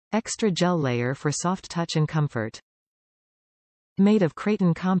Extra gel layer for soft touch and comfort. Made of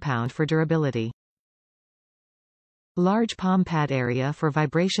Kraton compound for durability. Large palm pad area for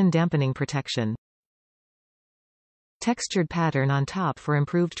vibration dampening protection. Textured pattern on top for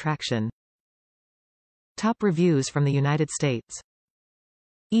improved traction. Top reviews from the United States.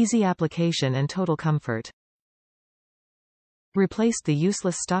 Easy application and total comfort. Replaced the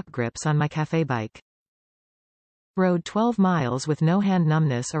useless stock grips on my cafe bike. Rode 12 miles with no hand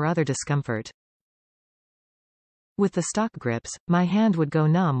numbness or other discomfort. With the stock grips, my hand would go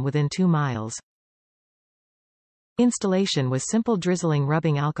numb within 2 miles. Installation was simple: drizzling,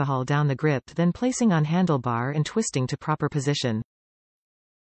 rubbing alcohol down the grip, then placing on handlebar and twisting to proper position.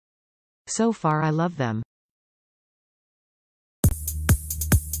 So far I love them.